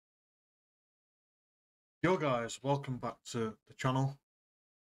Yo guys, welcome back to the channel.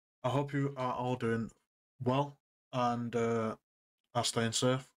 I hope you are all doing well and are staying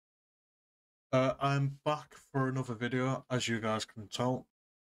safe. I'm back for another video, as you guys can tell,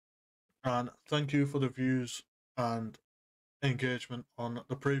 and thank you for the views and engagement on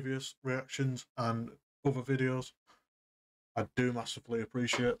the previous reactions and other videos. I do massively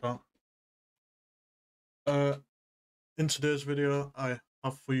appreciate that. In today's video, I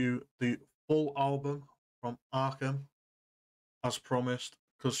have for you the full album from ARCHEM, as promised,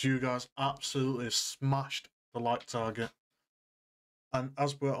 because you guys absolutely smashed the like target. And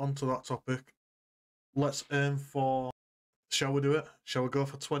as we're onto that topic, let's aim for, shall we do it? Shall we go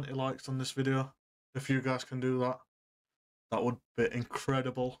for 20 likes on this video? If you guys can do that, that would be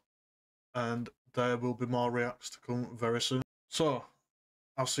incredible. And there will be more reacts to come very soon. So,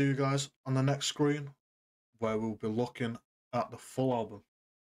 I'll see you guys on the next screen, where we'll be looking at the full album.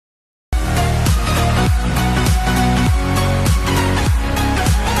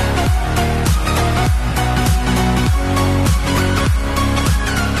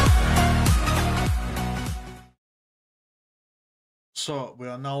 So we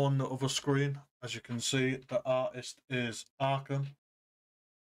are now on the other screen. As you can see, the artist is ARCHEM,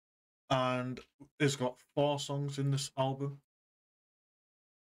 and he's got 4 songs in this album.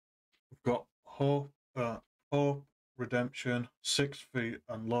 We've got Hope, Redemption, 6 Feet,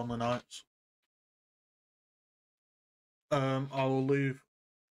 and Lonely Nights. I will leave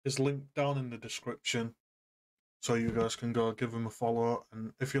his link down in the description, so you guys can go give him a follow,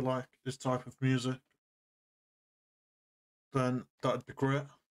 and if you like this type of music, then that'd be great.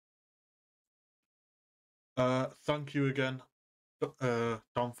 Thank you again,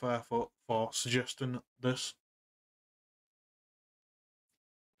 Don Fairfoot, for suggesting this.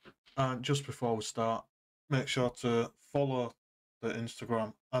 And just before we start, make sure to follow the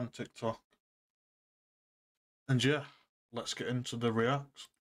Instagram and TikTok. And yeah, let's get into the reacts,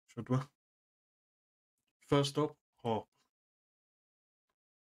 should we? First up, Hope.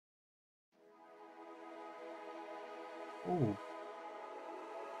 Ooh.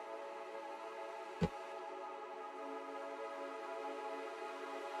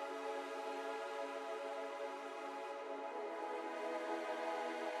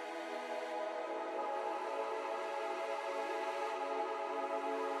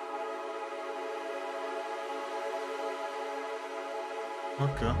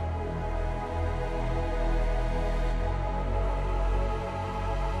 Okay.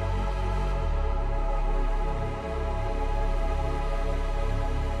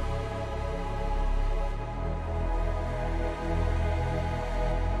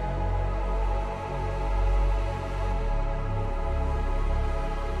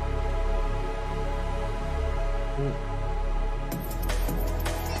 Ooh.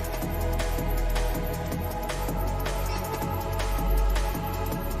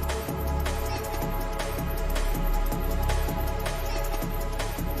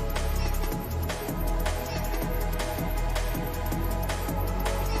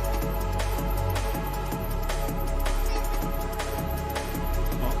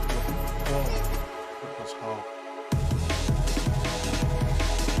 That's hard.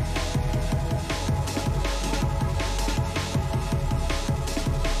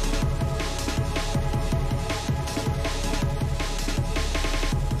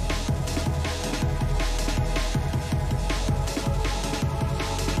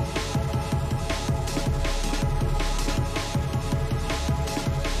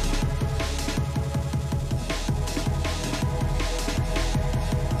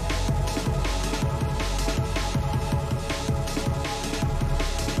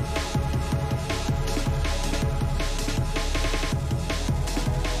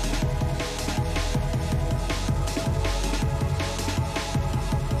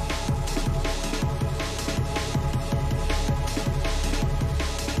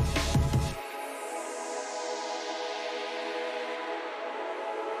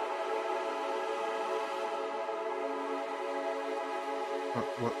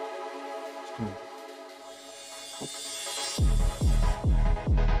 What?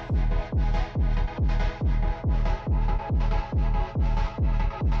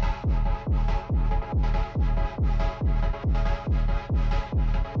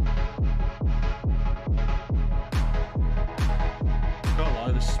 Can't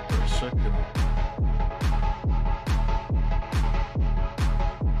lie, this is pretty sick, you know.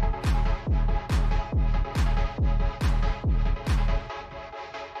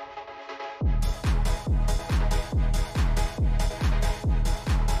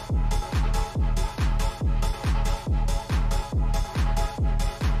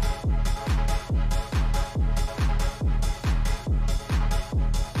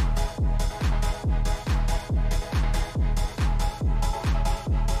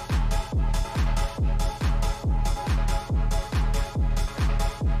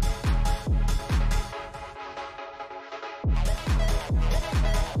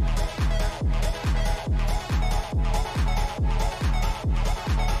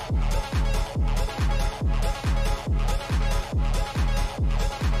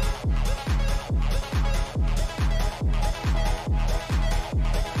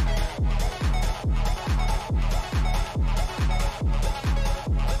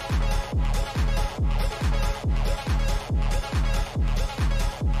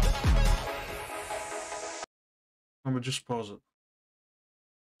 Let me just pause it.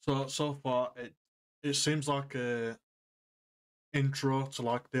 So far, it seems like a intro to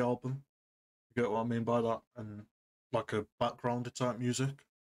like the album. You get what I mean by that, and like a background type music.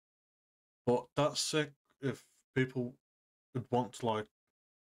 But that's sick if people would want to, like,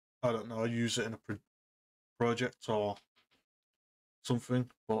 I don't know, use it in a project or something.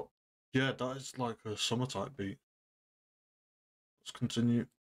 But yeah, that is like a summer type beat. Let's continue.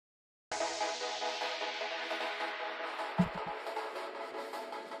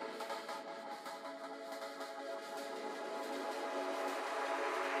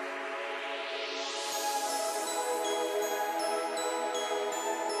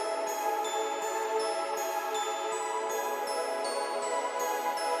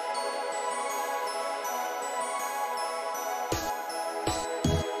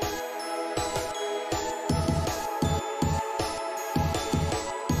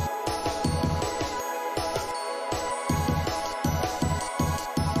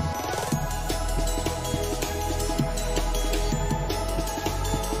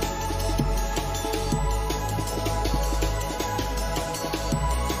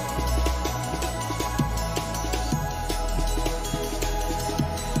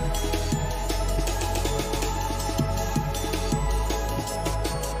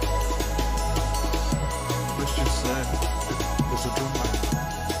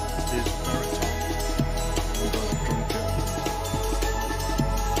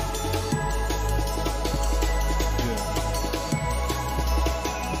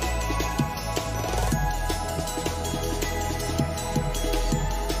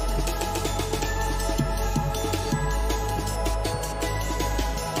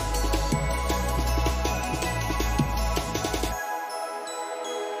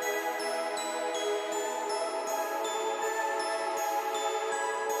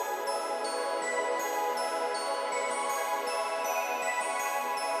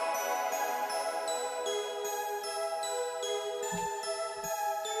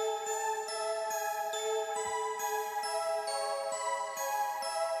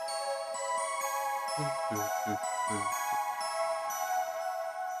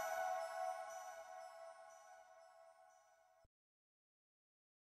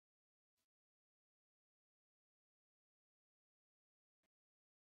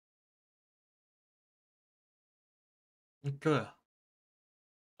 Okay,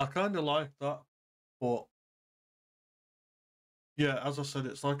 I kind of like that, but yeah, as I said,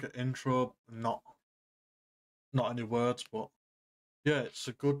 it's like an intro, not any words, but yeah, it's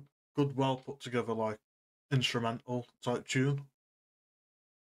a good, well put together, like, instrumental type tune.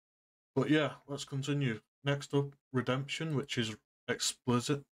 But yeah, let's continue. Next up, Redemption, which is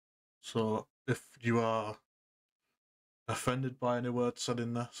explicit. So if you are offended by any words said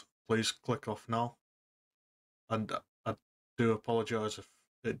in this, please click off now. And I do apologise if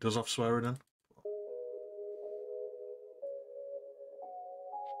it does have swearing in.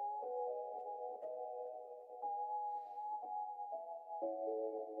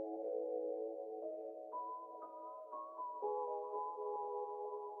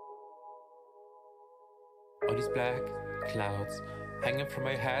 All these black clouds hanging from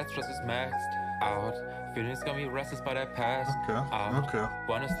my head, stress is maxed out. Feelings got me restless, but I passed out. Okay.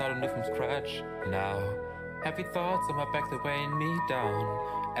 Wanna start anew from scratch now. Heavy thoughts on my back, they're weighing me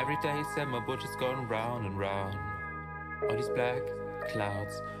down. Every day, said my bush is going round and round. All these black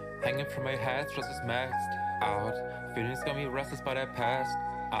clouds hanging from my head, stress is maxed out. Feelings got me restless, but I passed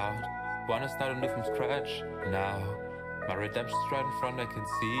out. Wanna start anew from scratch now. My redemption's right in front, I can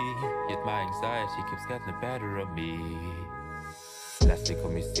see. Yet my anxiety keeps getting the better of me. Plastic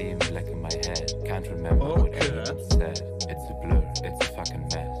on me seeing black in my head. Can't remember what anyone said. It's a blur, it's a fucking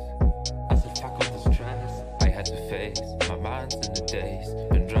mess. I said fuck all the stress I had to face. My mind's in the days,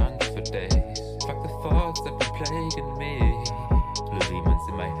 been drunk for days. Fuck the thoughts that been plaguing me. Little demons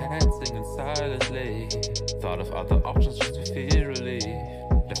in my head singing silently. Thought of other options just to feel relief.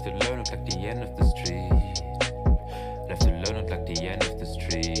 Left alone looked like the end of the street. Left alone looked like the end of the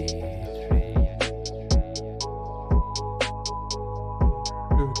street.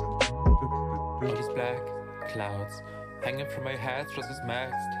 All these black clouds hanging from my head, stress is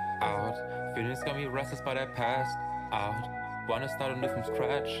maxed out. Feelings got me restless, but I passed out. Wanna start anew from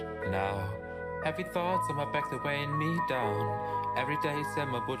scratch now. Heavy thoughts on my back, they're weighing me down. Every day, said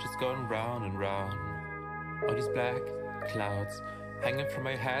my bush is going round and round. All these black clouds hanging from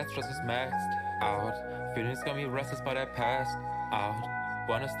my head, stress is maxed out. Feelings got me restless, but I passed out.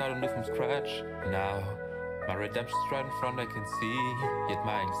 Wanna start anew from scratch now. My redemption's right in front, I can see. Yet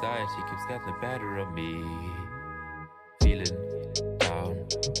my anxiety keeps getting the better of me. Feeling down,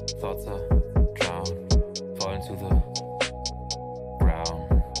 thoughts are drowned. fall into the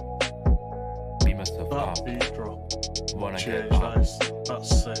ground, beat myself That up, beat drop. wanna Change, get up,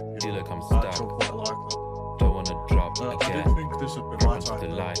 that's sick. feel like I'm I stuck, actually quite like that. don't wanna drop I again, didn't think this would be my into type the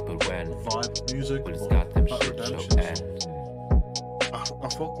of light, but when vibe music, will this but goddamn that shit show Redemption end? I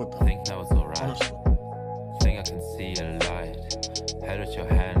fuck with I that, think now it's alright, honestly. think I can see a light, held at your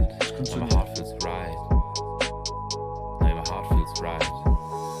hand, now my heart feels right, now my heart feels right.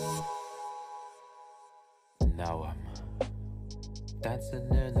 Now I'm dancing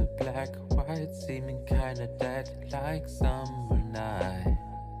in the black, white, seeming kinda dead like summer night.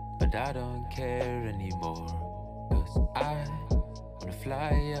 But I don't care anymore, 'cause I wanna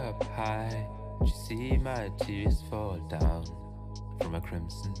fly up high. You see my tears fall down from a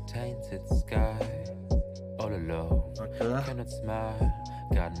crimson tainted sky. All alone, Okay. cannot smile,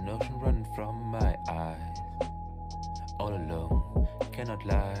 got an ocean running from my eyes. All alone, cannot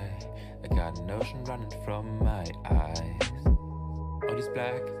lie, I got an ocean running from my eyes. All these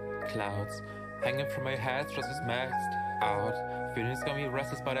black clouds hanging from my head, stress is maxed out. Feelings got me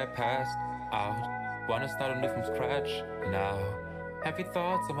restless, but I passed out. Wanna start anew from scratch now. Heavy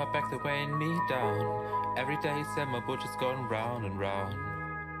thoughts on my back, they're weighing me down. Every day my bush is going round and round.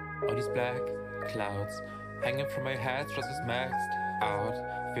 All these black clouds hanging from my head, stress is maxed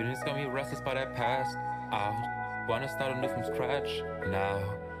out. Feelings got me restless, but I passed out. Wanna start anew from scratch now.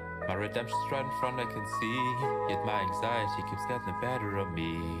 My redemption's right in front, I can see. Yet my anxiety keeps getting the better of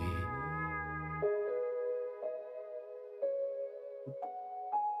me.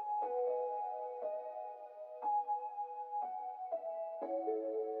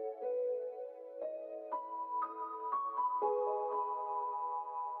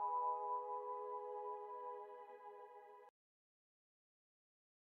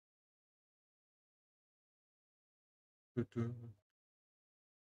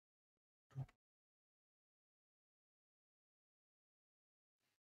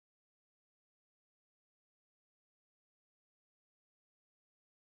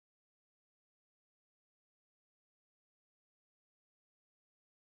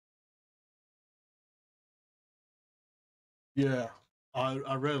 Yeah,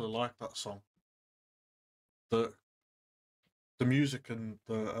 I really like that song. The music and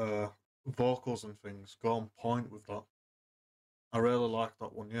the vocals and things go on point with that. I really like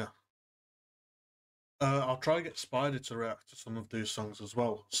that one, yeah. I'll try to get Spider to react to some of these songs as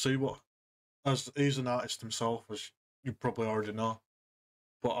well. See what, as he's an artist himself, as you probably already know.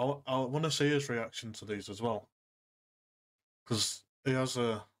 But I want to see his reaction to these as well, because he has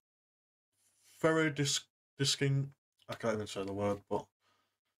a very distinct. I can't even say the word, but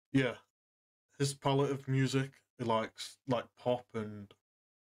yeah, his palette of music. He likes like pop and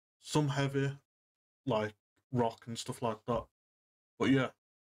some heavy, like rock and stuff like that. But yeah,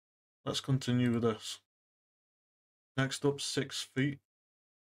 let's continue with this. Next up, 6 feet.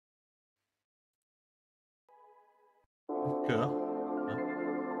 Okay.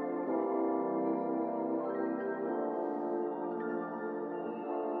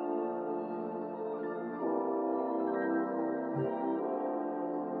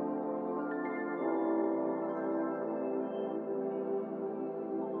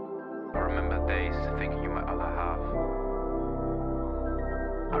 I remember days thinking you my other half.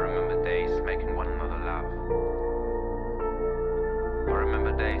 I remember days making one another laugh. I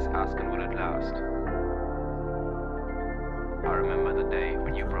remember days asking will it last. I remember the day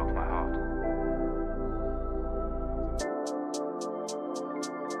when you broke my heart.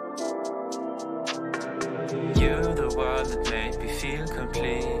 You're the one that made me feel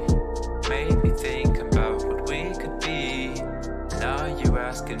complete, made me think about what we could be. Now you're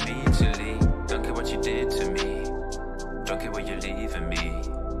asking me to leave. Don't care what you did to me, don't care where you're leaving me.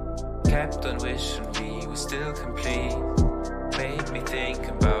 Kept on wishing we were still complete, made me think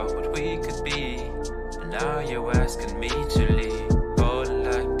about what we could be. And now you're asking me to leave, falling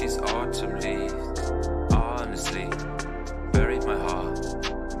like these autumn leaves. Honestly, buried my heart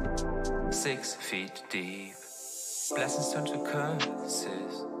 6 feet deep. Blessings turn to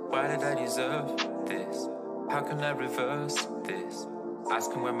curses. Why did I deserve this? How can I reverse this?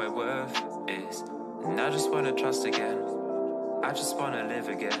 Asking where my worth is. And I just wanna trust again, I just wanna live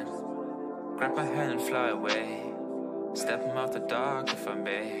again. Grab my hand and fly away, stepping out the dark if I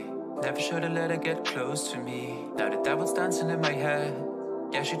may. Never should've let her get close to me. Now the devil's dancing in my head,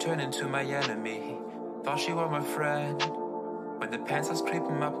 yeah, she turned into my enemy. Thought she was my friend, when the pain starts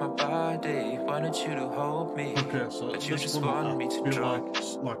creeping up my body. Wanted you to hold me, Okay, so but you this just one wanted me to feel drop. like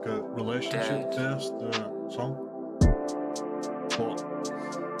it's like a relationship based song, but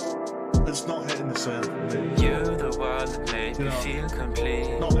it's not hitting the same for me. You're the one that made me feel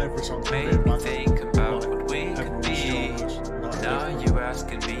complete, Not every song can be made me a think about like, what we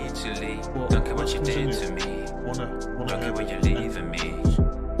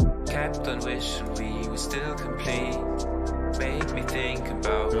mission we were still complete. Made me think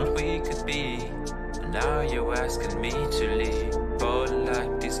about what we could be. And now you're asking me to leave, falling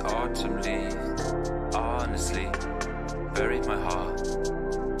like these autumn leaves. Honestly, buried my heart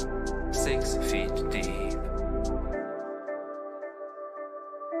 6 feet deep.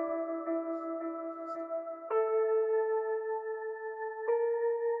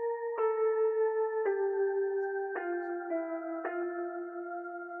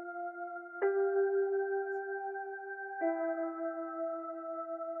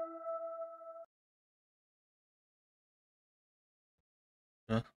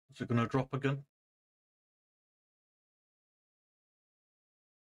 Yeah, is it gonna drop again?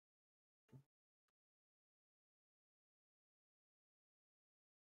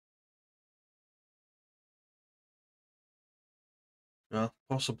 Yeah,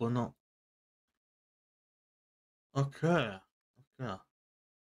 possibly not. Okay, okay.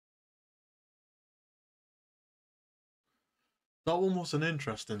 That one was an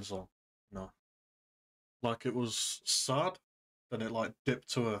interesting song. No, like it was sad, then it like dipped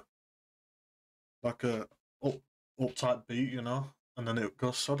to a like a uptight beat, you know, and then it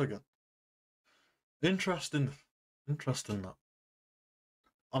goes sad again. Interesting, interesting that.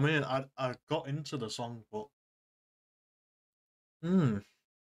 I mean, I got into the song, but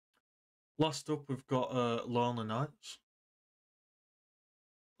last up we've got Lonely Nights.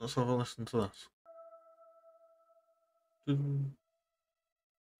 Let's have a listen to this.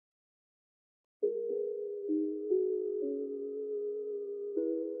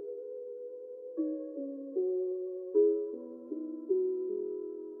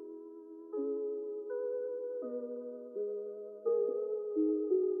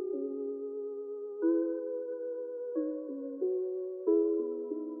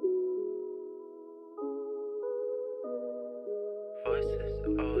 Voices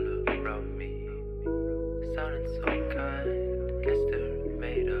all around me, sounding so kind. Guess they're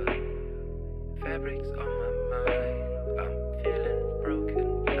made of fabrics on my mind. I'm feeling broken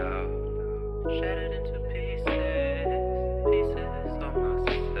now, shattered into pieces, pieces of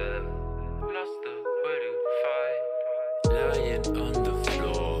myself. Lost the way to fight, lying on the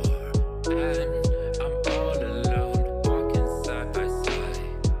floor, and I'm all alone, walking side by side.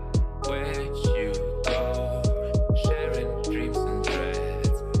 Where'd you go? Sharing dreams and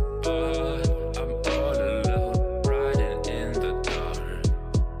dreads, but I'm all alone, riding in the dark,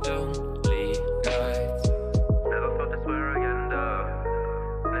 lonely nights. Never thought this where I end up,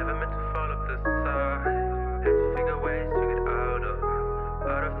 never meant to fall off the side. Had to figure ways to get out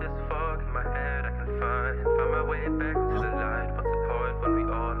of this fog in my head. I can find my way back to the light. What's the point when we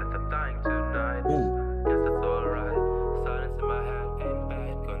all end up dying tonight? Guess it's alright. Silence in my head ain't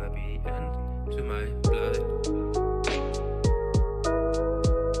bad, gonna be end to my blood.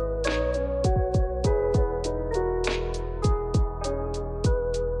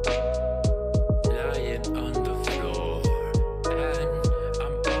 Lying on the floor, and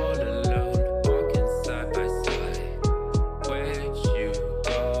I'm all alone, walking side by side. Where'd you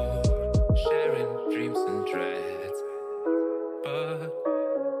go? Sharing dreams and dreads, but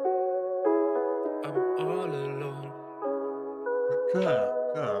I'm all alone. Okay,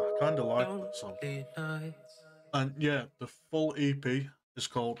 I kind of like that song. Lonely nights. And yeah, the full EP is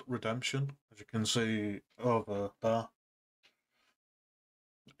called Redemption, as you can see over there.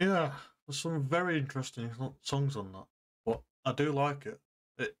 Yeah, there's some very interesting songs on that, but I do like it.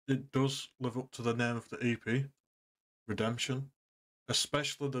 It does live up to the name of the EP, Redemption,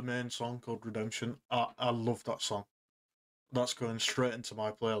 especially the main song called Redemption. I love that song. That's going straight into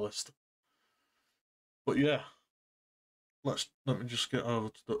my playlist. But yeah, let me just get over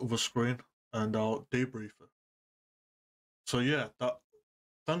to the other screen and I'll debrief it. So yeah,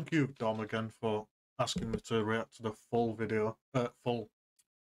 thank you, Dom, again for asking me to react to the full video, full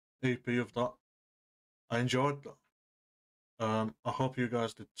EP of that. I enjoyed that. I hope you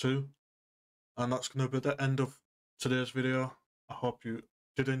guys did too. And that's going to be the end of today's video. I hope you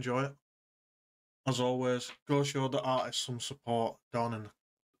did enjoy it. As always, go show the artist some support down in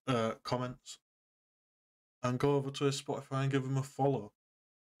the comments. And go over to his Spotify and give him a follow.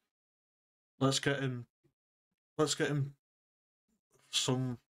 Let's get him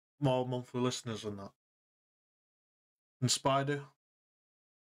some more monthly listeners than that. And Spidey,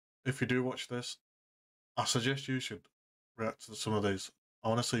 if you do watch this, I suggest you should react to some of these. I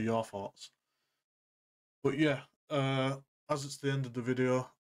want to see your thoughts. But yeah, as it's the end of the video,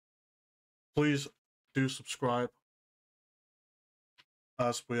 please do subscribe,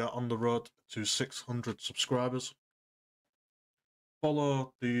 as we are on the road to 600 subscribers.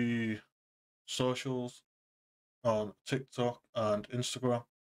 Follow the socials on TikTok and Instagram.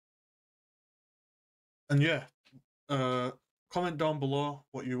 And yeah, comment down below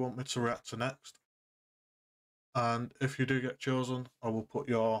what you want me to react to next. And if you do get chosen, I will put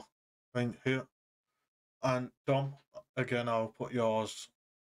your thing here. And Dom, again, I'll put yours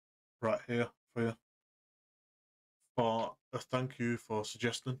right here for you. For a thank you for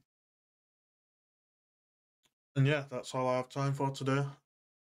suggesting. And yeah, that's all I have time for today.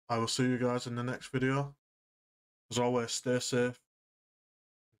 I will see you guys in the next video. As always, stay safe.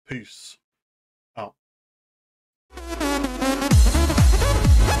 Peace.